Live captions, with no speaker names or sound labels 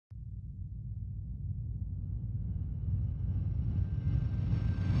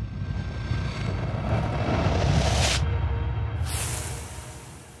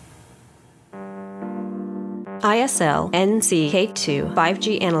ISL NCK2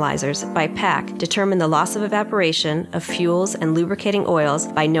 5G analyzers by PAC determine the loss of evaporation of fuels and lubricating oils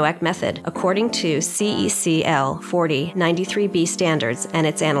by NOAC method according to CECL 4093B standards and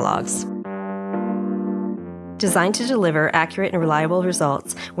its analogs. Designed to deliver accurate and reliable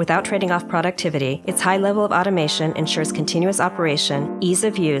results without trading off productivity, its high level of automation ensures continuous operation, ease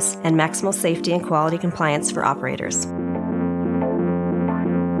of use, and maximal safety and quality compliance for operators.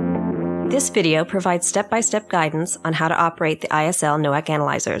 This video provides step-by-step guidance on how to operate the ISL NOAC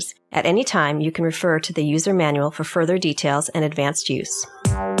analyzers. At any time, you can refer to the user manual for further details and advanced use.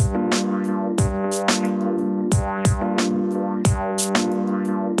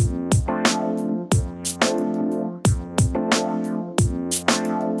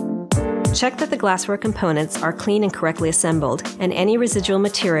 Check that the glassware components are clean and correctly assembled, and any residual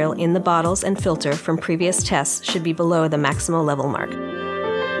material in the bottles and filter from previous tests should be below the maximal level mark.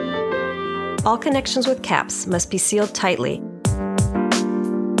 All connections with caps must be sealed tightly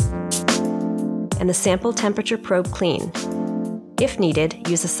and the sample temperature probe clean. If needed,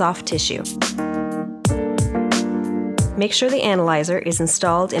 use a soft tissue. Make sure the analyzer is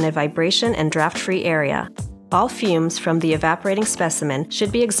installed in a vibration and draft-free area. All fumes from the evaporating specimen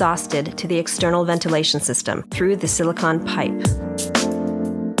should be exhausted to the external ventilation system through the silicone pipe.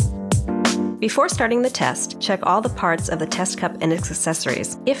 Before starting the test, check all the parts of the test cup and its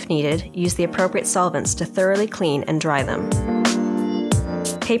accessories. If needed, use the appropriate solvents to thoroughly clean and dry them.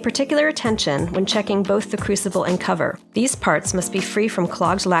 Pay particular attention when checking both the crucible and cover. These parts must be free from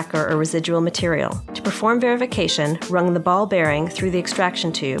clogged lacquer or residual material. To perform verification, run the ball bearing through the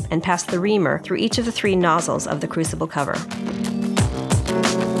extraction tube and pass the reamer through each of the 3 nozzles of the crucible cover.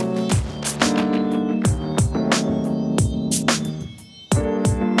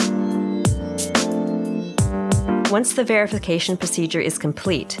 Once the verification procedure is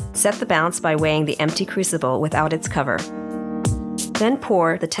complete, set the balance by weighing the empty crucible without its cover. Then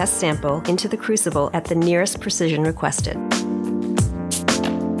pour the test sample into the crucible at the nearest precision requested.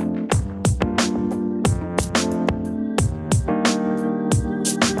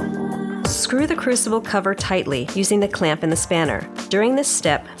 Screw the crucible cover tightly using the clamp and the spanner. During this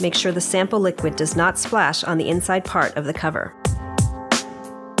step, make sure the sample liquid does not splash on the inside part of the cover.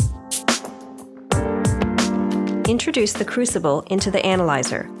 Introduce the crucible into the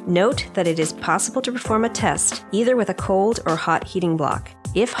analyzer. Note that it is possible to perform a test either with a cold or hot heating block.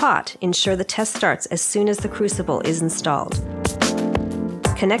 If hot, ensure the test starts as soon as the crucible is installed.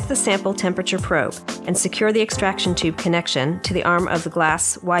 Connect the sample temperature probe and secure the extraction tube connection to the arm of the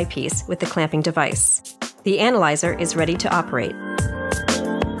glass Y-piece with the clamping device. The analyzer is ready to operate.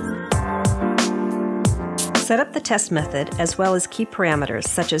 Set up the test method as well as key parameters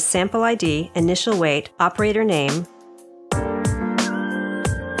such as sample ID, initial weight, operator name.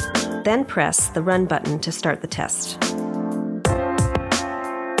 Then press the Run button to start the test.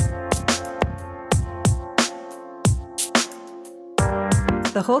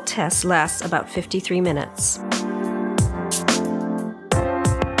 The whole test lasts about 53 minutes.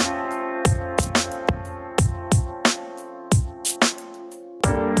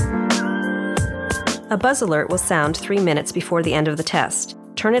 A buzz alert will sound 3 minutes before the end of the test.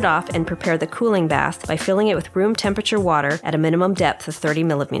 Turn it off and prepare the cooling bath by filling it with room temperature water at a minimum depth of 30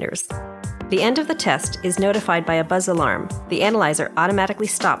 millimeters. The end of the test is notified by a buzz alarm. The analyzer automatically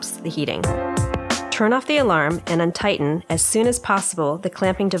stops the heating. Turn off the alarm and untighten as soon as possible the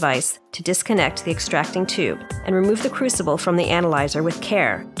clamping device to disconnect the extracting tube and remove the crucible from the analyzer with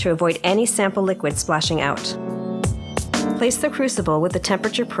care to avoid any sample liquid splashing out. Place the crucible with the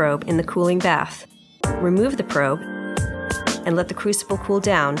temperature probe in the cooling bath. Remove the probe and let the crucible cool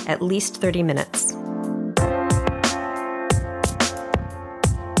down at least 30 minutes.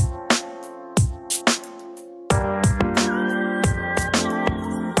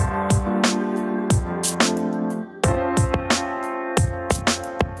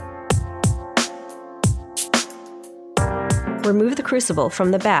 Remove the crucible from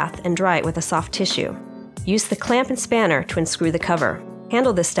the bath and dry it with a soft tissue. Use the clamp and spanner to unscrew the cover.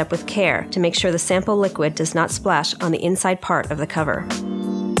 Handle this step with care to make sure the sample liquid does not splash on the inside part of the cover.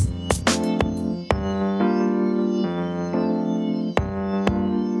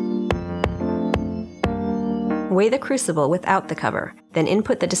 Weigh the crucible without the cover, then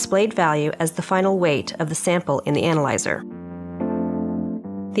input the displayed value as the final weight of the sample in the analyzer.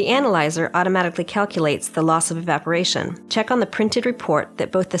 The analyzer automatically calculates the loss of evaporation. Check on the printed report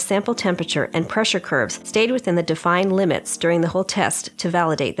that both the sample temperature and pressure curves stayed within the defined limits during the whole test to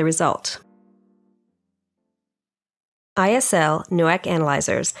validate the result. ISL NOAC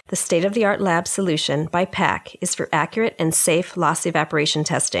analyzers, the state-of-the-art lab solution by PAC, is for accurate and safe loss evaporation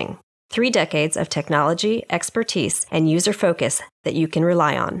testing. 3 decades of technology, expertise, and user focus that you can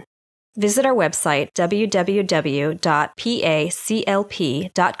rely on. Visit our website,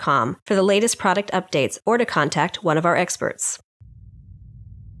 www.paclp.com, for the latest product updates or to contact one of our experts.